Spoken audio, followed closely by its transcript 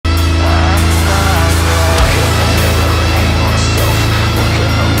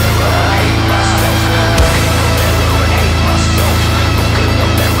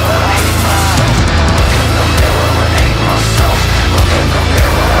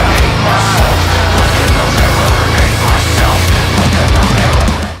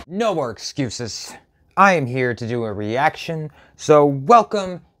No more excuses. I am here to do a reaction, so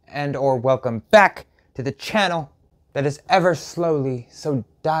welcome or welcome back to the channel that is ever slowly so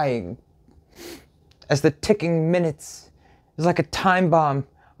dying. As the ticking minutes is like a time bomb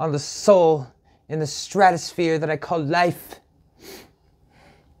on the soul in the stratosphere that I call life.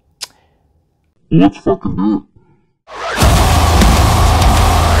 Let's fucking do it.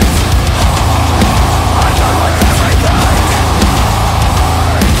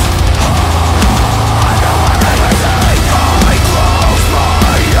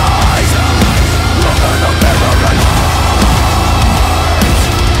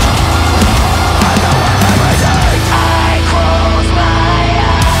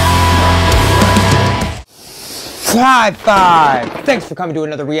 High five! Thanks for coming to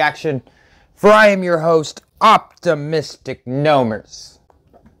another reaction, for I am your host, Optimistic Gnomers.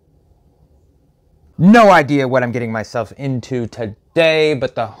 No idea what I'm getting myself into today,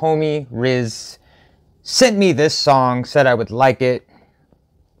 but the homie Riz sent me this song, said I would like it.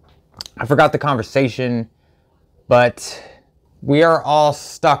 I forgot the conversation, but we are all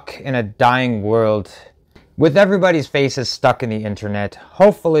stuck in a dying world with everybody's faces stuck in the internet.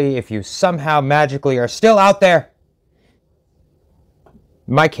 Hopefully, if you somehow magically are still out there,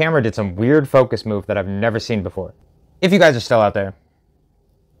 my camera did some weird focus move that I've never seen before. If you guys are still out there,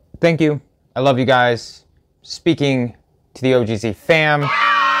 thank you. I love you guys. Speaking to the OGZ fam,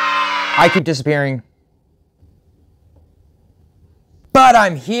 I keep disappearing, but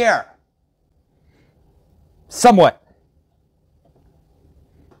I'm here. Somewhat.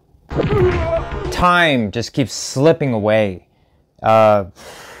 Time just keeps slipping away. I've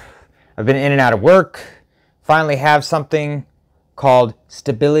been in and out of work. Finally have something called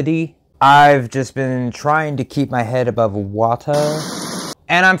stability. I've just been trying to keep my head above water,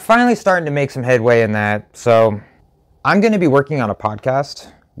 and I'm finally starting to make some headway in that. So I'm going to be working on a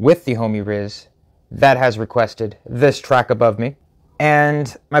podcast with the homie Riz that has requested this track above me,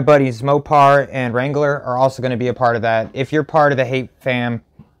 and my buddies Mopar and Wrangler are also going to be a part of that. If you're part of the Hate fam,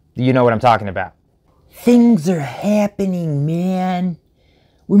 you know what I'm talking about. Things are happening, man.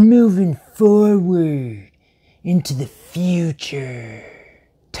 We're moving forward into the future.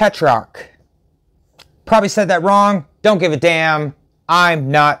 Tetrarch. Probably said that wrong. Don't give a damn. I'm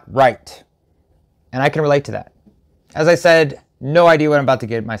not right. And I can relate to that. As I said, no idea what I'm about to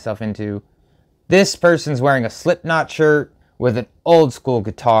get myself into. This person's wearing a Slipknot shirt with an old school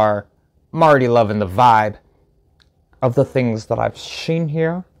guitar. I'm already loving the vibe of the things that I've seen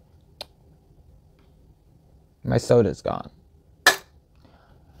here. My soda's gone.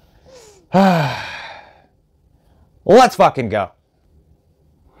 Let's fucking go.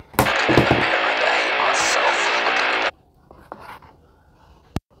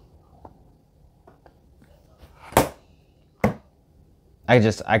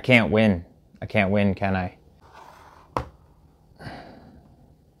 I can't win. I can't win, can I?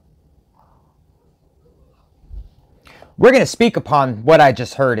 We're gonna speak upon what I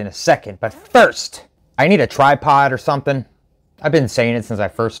just heard in a second, but first, I need a tripod or something. I've been saying it since I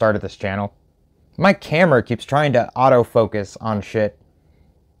first started this channel. My camera keeps trying to autofocus on shit,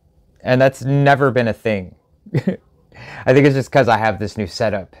 and that's never been a thing. I think it's just because I have this new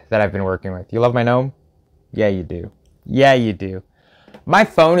setup that I've been working with. You love my gnome? Yeah, you do. Yeah, you do. My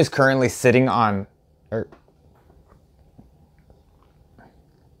phone is currently sitting on...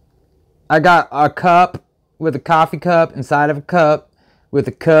 I got a cup with a coffee cup inside of a cup with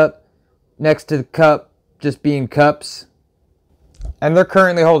a cup next to the cup just being cups. And they're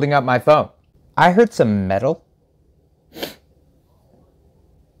currently holding up my phone. I heard some metal.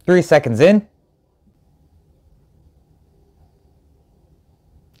 3 seconds in.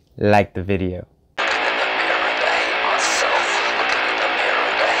 Like the video.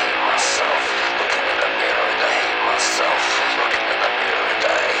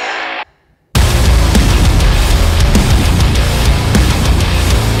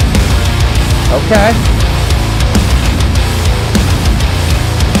 Okay.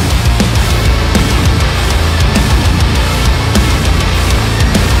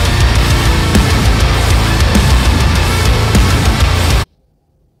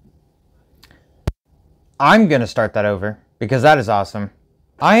 I'm gonna start that over because that is awesome.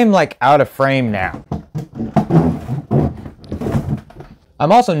 I am like out of frame now.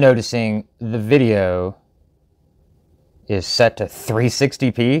 I'm also noticing the video is set to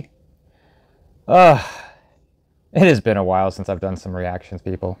 360p. It has been a while since I've done some reactions,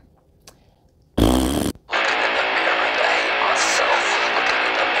 people.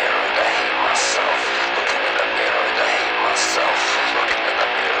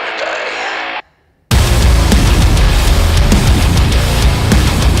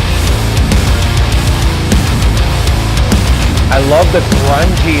 I love the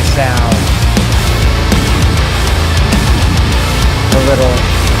grungy sound. The little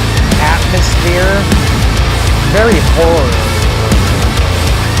atmosphere. Very horror.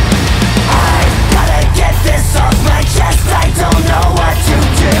 I've gotta get this off my chest. I don't know what to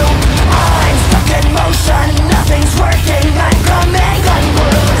do. I'm stuck in motion. Nothing's working. I'm coming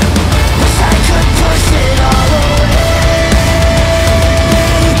unglued. Wish I could push it all away.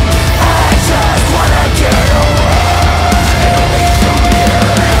 I just wanna get away.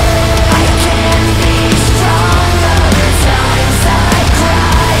 I can be strong. Other times I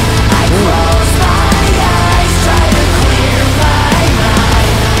cry. I close my eyes, try to clear my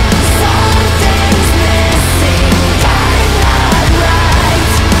mind. Something's missing, I'm not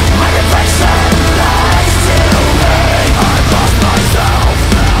right. My reflection lies to me. I've lost myself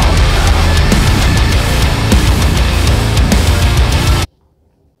now.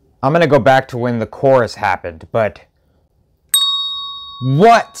 I'm gonna go back to when the chorus happened, but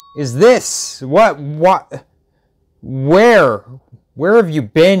what is this? What? Where have you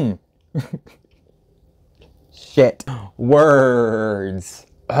been? Shit. Words.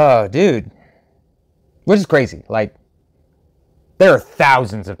 Oh, dude. Which is crazy. Like, there are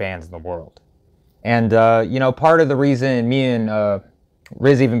thousands of bands in the world. And, you know, part of the reason me and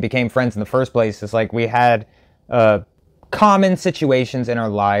Riz even became friends in the first place is, like, we had common situations in our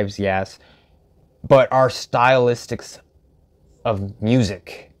lives, yes, but our stylistics of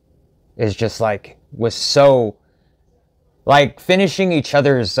music is just, like, was so, like, finishing each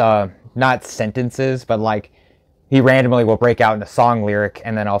other's, not sentences, but, like, he randomly will break out in a song lyric,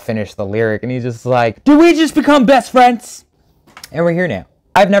 and then I'll finish the lyric, and he's just like, did we just become best friends? And we're here now.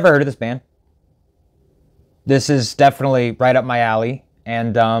 I've never heard of this band. This is definitely right up my alley,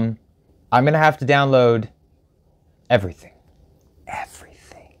 and I'm gonna have to download everything.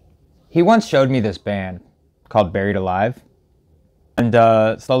 Everything. He once showed me this band called Buried Alive, and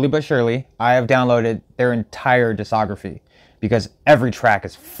slowly but surely, I have downloaded their entire discography because every track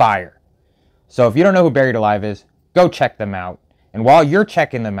is fire. So if you don't know who Buried Alive is, go check them out. And while you're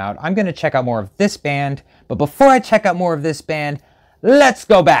checking them out, I'm going to check out more of this band. But before I check out more of this band, let's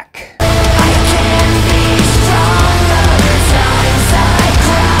go back. I can be strong. Other times I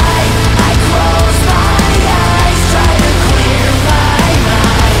cry. I close my eyes, try to clear my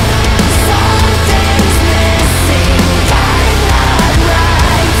mind. Something's missing, I'm not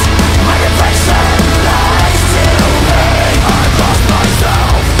right. My reflection lies to me. I've lost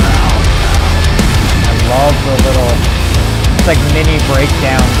myself now. I love the little, it's like mini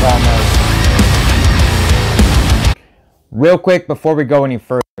breakdowns almost. Real quick before we go any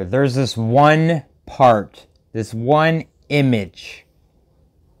further, there's this one part, this one image.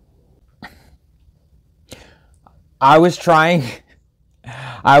 I was trying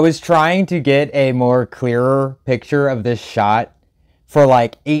to get a more clearer picture of this shot for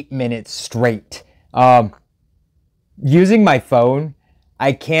like 8 minutes straight. Using my phone,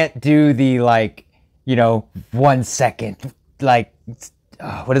 I can't do the, like, you know, 1 second, like,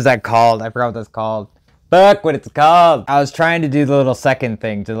 what is that called? I forgot what that's called. Fuck what it's called. I was trying to do the little second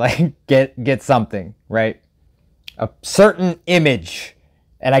thing to, like, get something, right? A certain image,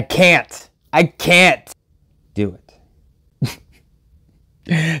 and I can't do it.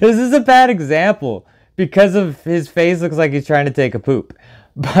 This is a bad example because of his face looks like he's trying to take a poop.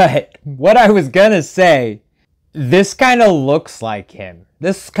 But what I was gonna say, this kind of looks like him.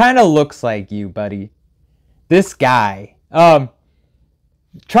 This kind of looks like you, buddy. This guy. Try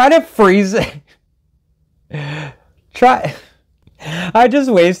to freeze it. Try. I just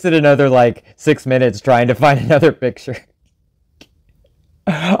wasted another, like, 6 minutes trying to find another picture.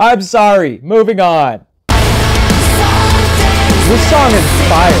 I'm sorry. Moving on. This song is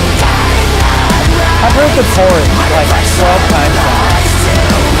fire. I've heard the chorus like 12 times now.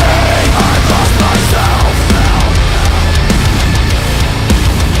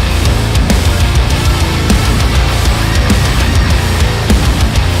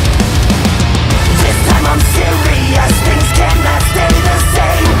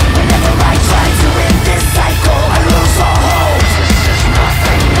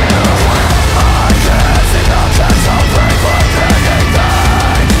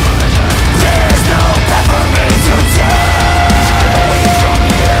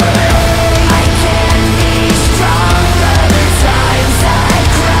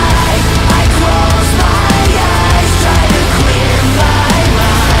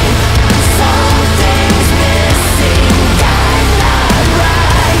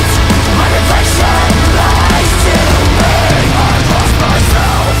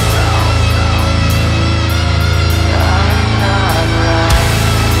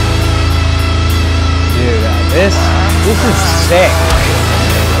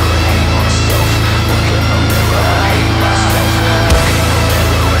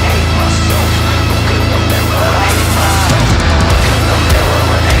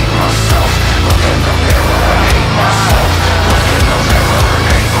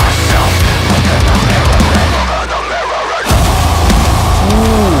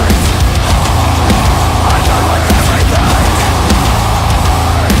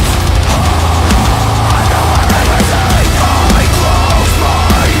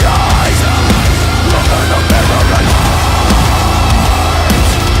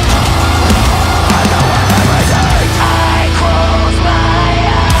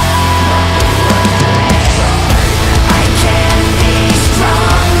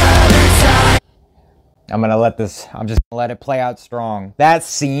 I'm just gonna let it play out strong. That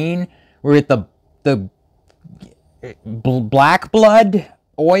scene where the black blood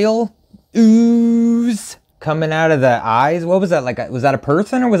oil ooze coming out of the eyes. What was that like? Was that a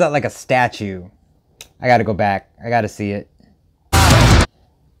person or was that like a statue? I gotta go back. I gotta see it.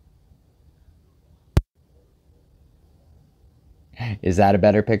 Is that a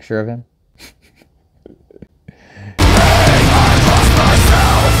better picture of him?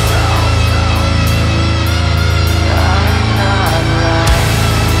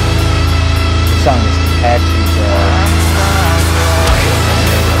 This song is catchy, bro.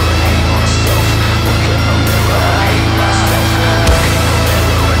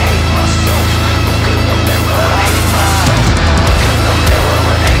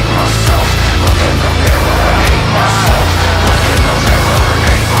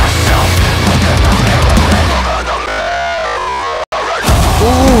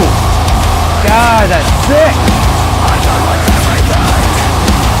 Ooh, God, that's sick.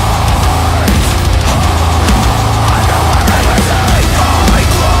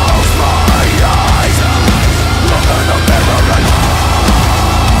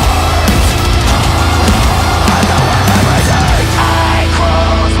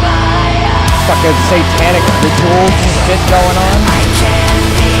 Fucking satanic rituals and shit going on. I can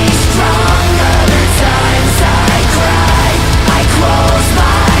be strong, other times I cry. I close my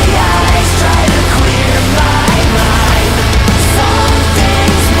eyes, try to clear my mind.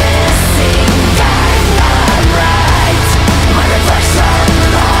 Something's missing, I'm not right. My reflection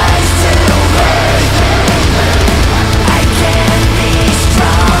lies to me. I can be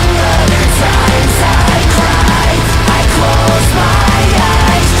strong, other times I cry. I close my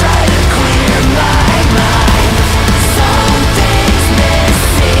eyes, try to clear my mind. Something's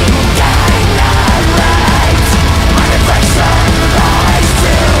missing, I'm not right. My reflection lies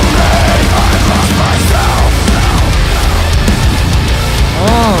to me. I've lost myself.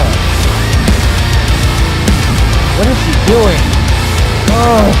 What is she doing?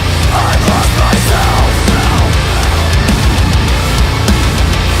 I've lost myself.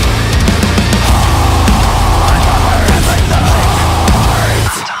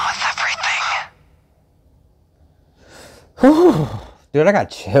 Dude, I got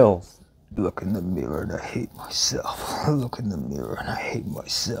chills. Look in the mirror and I hate myself. Look in the mirror and I hate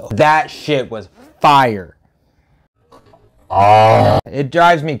myself. That shit was fire. It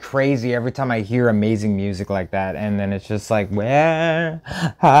drives me crazy every time I hear amazing music like that, and then it's just like, where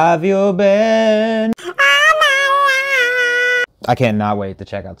have you been? I cannot wait to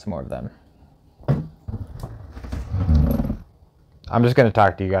check out some more of them. I'm just gonna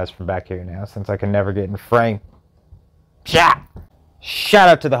talk to you guys from back here now, since I can never get in frame. Shout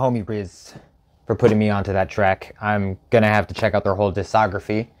out to the homie Riz for putting me onto that track. I'm gonna have to check out their whole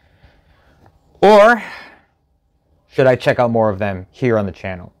discography. Or should I check out more of them here on the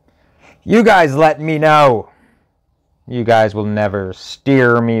channel? You guys let me know. You guys will never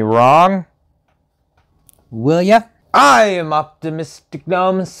steer me wrong. Will ya? I am Optimistic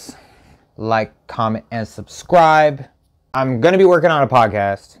Gnomes. Like, comment, and subscribe. I'm gonna be working on a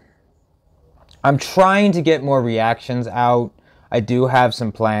podcast. I'm trying to get more reactions out. I do have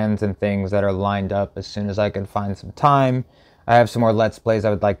some plans and things that are lined up as soon as I can find some time. I have some more Let's Plays I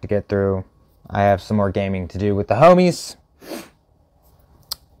would like to get through. I have some more gaming to do with the homies.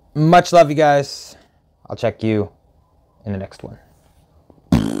 Much love, you guys. I'll check you in the next one.